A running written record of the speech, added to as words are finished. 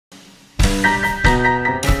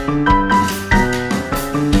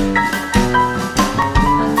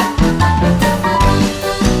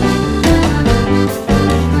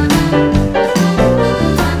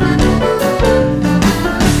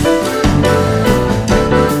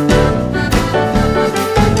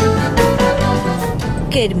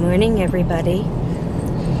Good morning, everybody.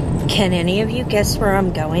 Can any of you guess where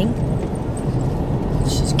I'm going?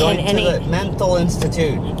 She's going to the mental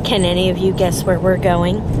institute. Can any of you guess where we're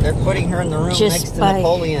going? They're putting her in the room next to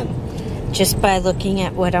Napoleon. Just by looking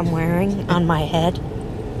at what I'm wearing on my head.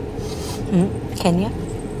 Can you?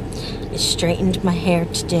 I straightened my hair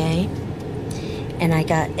today, and I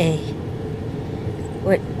got a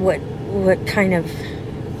what kind of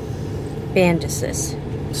band is this?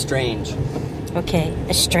 Strange. Okay,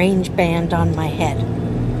 a strange band on my head.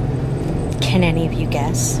 Can any of you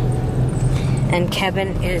guess? And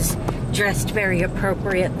Kevin is dressed very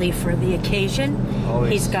appropriately for the occasion.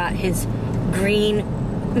 Always. He's got his green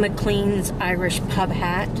McLean's Irish pub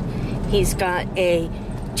hat. He's got a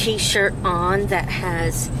t-shirt on that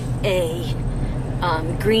has a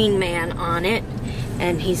green man on it.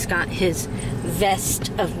 And he's got his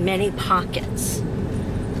vest of many pockets.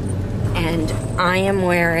 And I am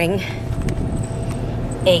wearing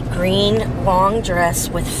a green long dress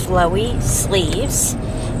with flowy sleeves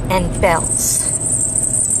and belts.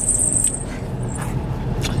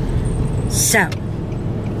 So,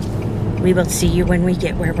 we will see you when we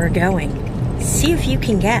get where we're going. See if you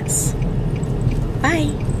can guess.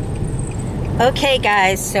 Bye. Okay,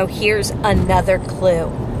 guys, so here's another clue.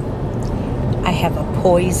 I have a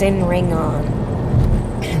poison ring on.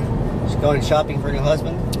 She's going shopping for a new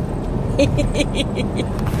husband?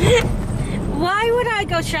 Why would I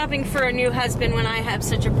go shopping for a new husband when I have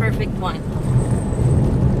such a perfect one?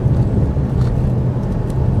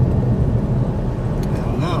 I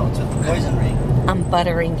don't know. It's with the poison ring. I'm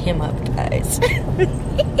buttering him up, guys. Alright.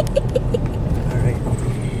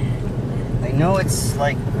 I know it's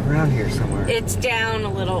like around here somewhere. It's down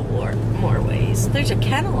a little more ways. There's a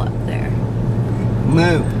kennel up there.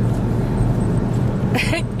 Moo.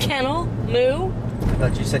 Kennel? Moo? I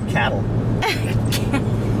thought you said cattle.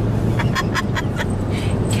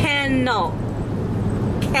 Kennel.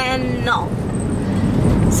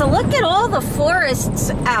 So look at all the forests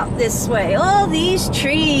out this way. All these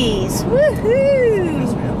trees. Woohoo! We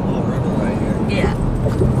have a little river right here. Yeah.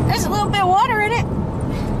 There's a little bit of water in it.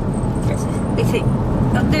 I think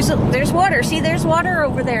there's water. See, there's water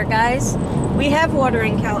over there, guys. We have water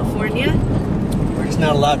in California. We're just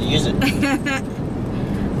not allowed to use it.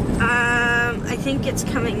 I think it's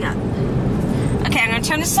coming up. Okay, I'm going to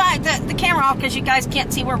turn the camera off because you guys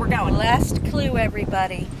can't see where we're going. Last clue,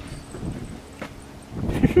 everybody.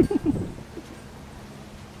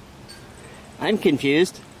 I'm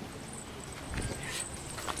confused.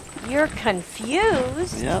 You're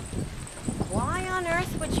confused? Yep. Why on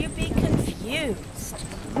earth would you be confused?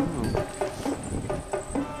 Oh.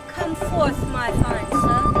 Come forth, my fine sir.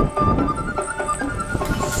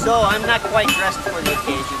 So, I'm not quite dressed for the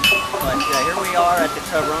occasion, but here we are at the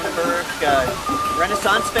Koroneburg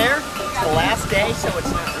Renaissance Fair. It's the last day, so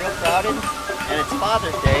it's not real crowded, and it's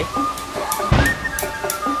Father's Day.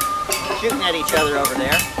 Shooting at each other over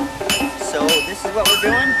there. So, this is what we're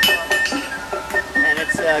doing, and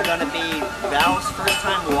it's going to be Val's first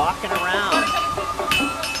time walking around.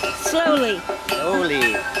 Slowly.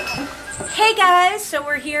 Hey guys, so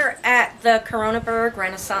we're here at the Koroneburg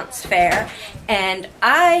Renaissance Fair, and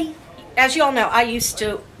as you all know, I used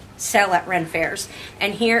to sell at Ren Fairs,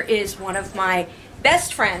 and here is one of my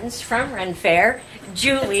best friends from Ren Fair,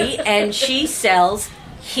 Julie, and she sells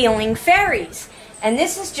healing fairies. And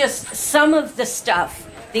this is just some of the stuff,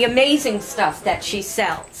 the amazing stuff that she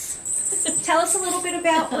sells. Tell us a little bit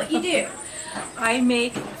about what you do. I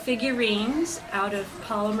make figurines out of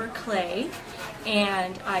polymer clay,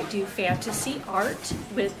 and I do fantasy art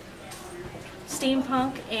with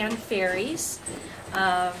steampunk and fairies.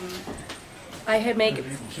 I make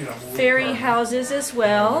fairy houses as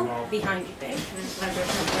well. Behind you, babe.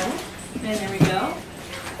 And there we go.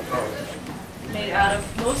 Made out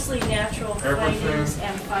of mostly natural fibers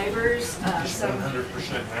and fibers. Some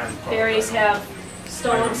fairies have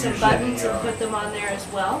stolen some buttons and put them on there as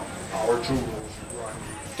well.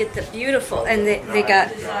 Get the beautiful, and they got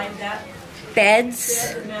Designed that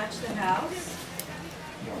beds. to match the house.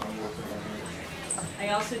 I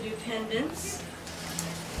also do pendants.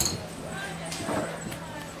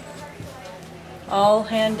 All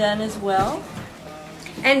hand done as well.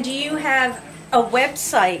 And do you have a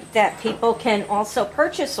website that people can also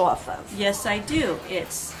purchase off of? Yes, I do.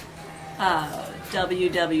 It's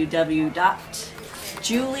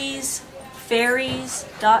www.juliesfairies.com.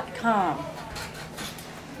 teamkevintheneighbors.com.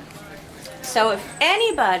 So if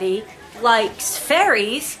anybody likes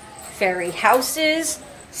fairies, fairy houses,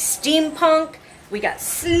 steampunk, we got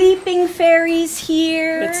sleeping fairies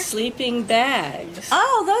here. With sleeping bags.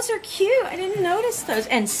 Oh, those are cute. I didn't notice those.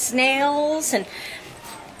 And snails and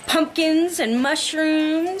pumpkins and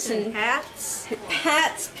mushrooms and Hats.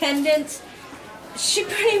 hats, pendants. She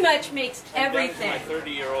pretty much makes everything. My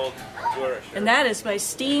 30-year-old tourist. And that is my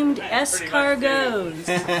steamed escargots.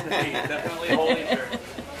 Definitely holding her.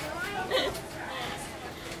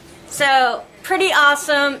 So, pretty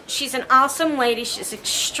awesome. She's an awesome lady. She's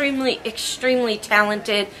extremely, extremely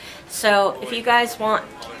talented. So, if you guys want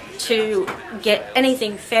to get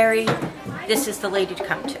anything fairy, this is the lady to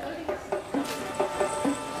come to.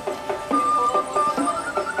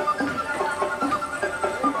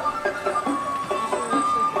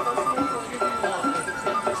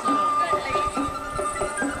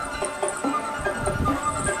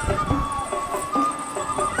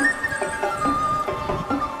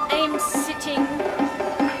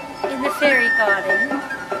 Fairy garden.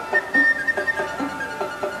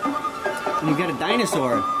 And you've got a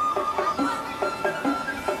dinosaur.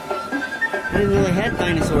 I didn't know they had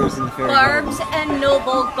dinosaurs in the fairy Barb's and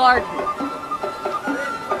Noble Garden.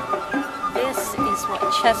 This is what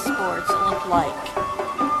chessboards look like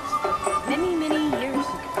many, many years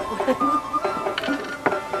ago.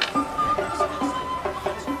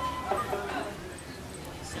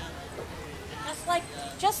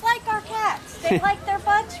 just like our cats. They like their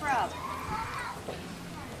butts rubbed.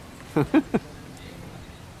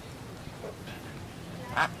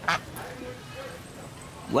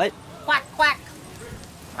 What? Quack, quack.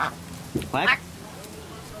 Quack?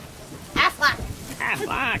 Affleck.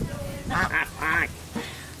 Quack. Quack.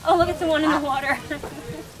 Oh, look at the one in the water.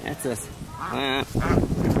 That's us.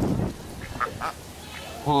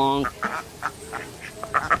 Honk.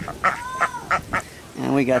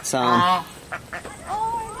 And we got some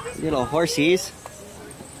little horsies.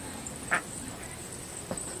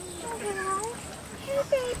 Hey,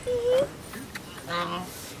 baby.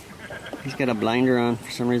 He's got a blinder on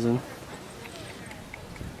for some reason.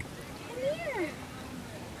 Come here.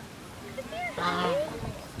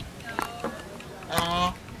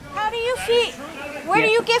 How do you feed? Where do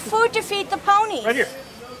you get food to feed the ponies? Right here.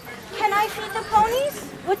 Can I feed the ponies?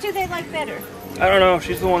 What do they like better? I don't know.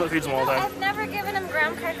 She's the one that feeds them all the time. I've never given them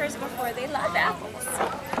graham crackers before. They love apples.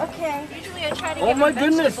 Okay. Usually I try to Oh give my them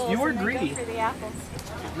goodness, vegetables you were and they go greedy. for the apples.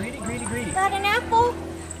 Greedy, greedy, greedy. Got an apple?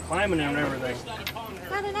 Climbing and everything.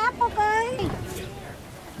 Got an apple, guy?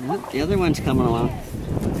 Look, the other one's coming along.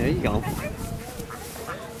 There you go.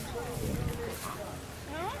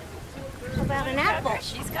 How about an apple?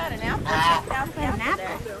 She's got an apple. She's down Got an there.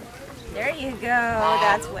 apple. There you go.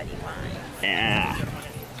 That's what you want. Yeah.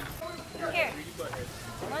 Here.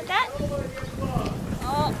 Want that?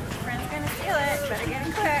 Oh, friend's gonna steal it. Better get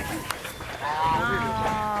him quick.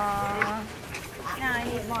 Aww. Now I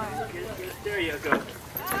need more. There you go.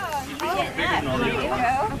 Oh, you get that. There you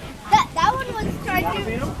go. That one was trying to.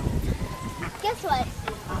 Guess what?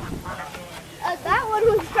 That one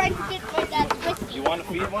was trying to get my dad's whiskey. You want to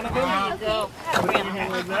feed one of them? Go. Put it in your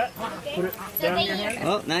hand like that. Put it down in your hand.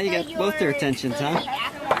 Well, now you got both their attentions, huh?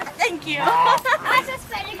 Thank you. I just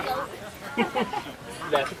fed a goat.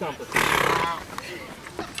 That's a compliment.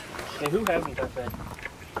 Hey, who hasn't I fed?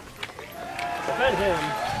 I fed him.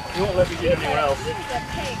 He won't let me get anywhere else. He's a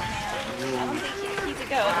pig, man. I don't think he's a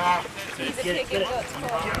goat. He's a pig and goat's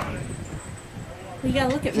cool. You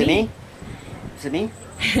gotta look at Is it me? Is it me?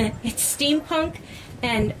 It's steampunk,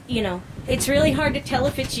 and you know, it's really hard to tell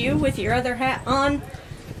if it's you with your other hat on.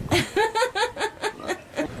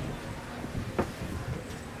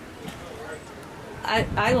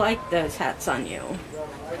 I like those hats on you.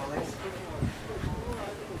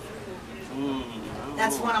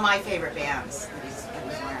 That's one of my favorite bands that he's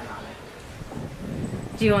wearing on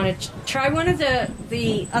it. Do you want to try one of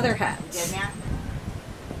the other hats? Good, man?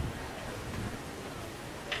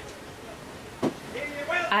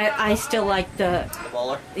 I still like the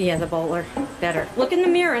bowler? Yeah, the bowler better. Look in the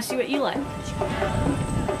mirror, see what you like.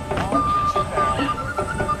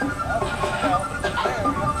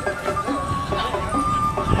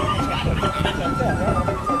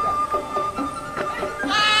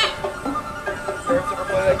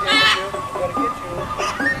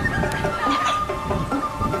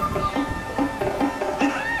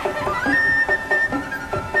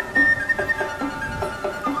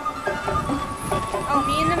 Oh,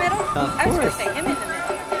 me in the middle? Of I was going to course. say him in the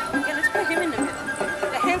middle. Yeah, let's put him in the middle.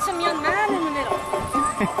 The handsome young man in the middle.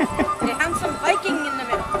 The handsome Viking in the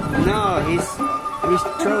middle. No,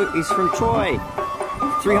 he's from Troy.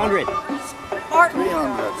 300. Spartan.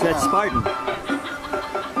 300. That's Spartan.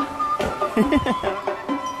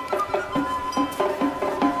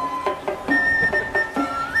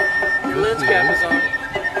 Your lens cap is on.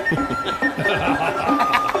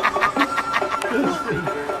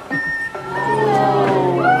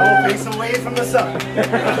 I will face away from the sun.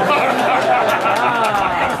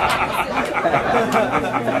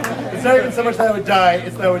 It's not even so much that I would die,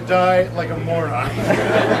 it's that I would die like a moron.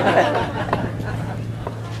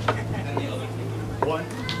 1,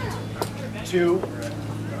 2,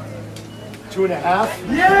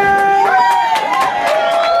 2.5. Yeah!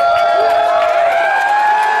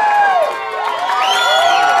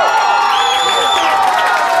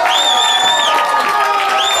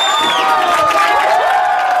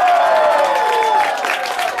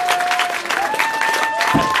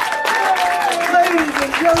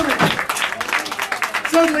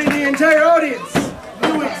 Suddenly the entire audience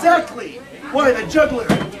knew exactly why the juggler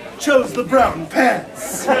chose the brown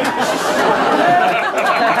pants. Sure.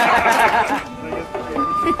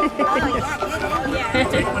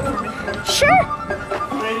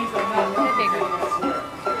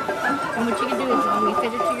 And what you can do is when we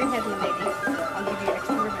fit it to your head, lady, I'll give you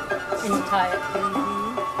extra ribbon. And tie it.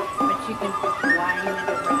 But you can wind it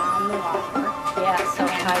around the wire. Yeah, so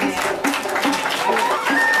tight.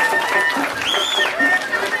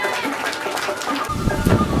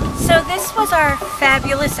 So this was our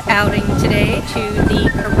fabulous outing today to the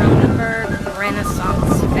Koroneburg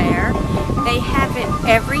Renaissance Fair. They have it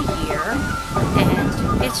every year,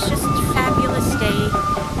 and it's just a fabulous day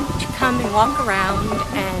to come and walk around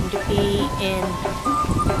and be in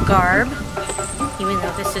garb. Even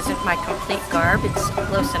though this isn't my complete garb, it's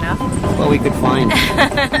close enough. What we could find.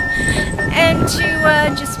 And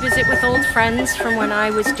to just visit with old friends from when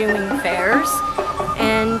I was doing fairs,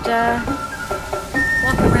 and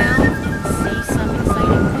walk around and see some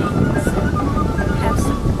exciting things and have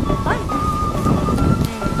some fun.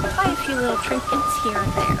 And buy a few little trinkets here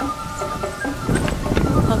and there. So,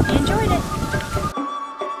 hope you enjoyed it.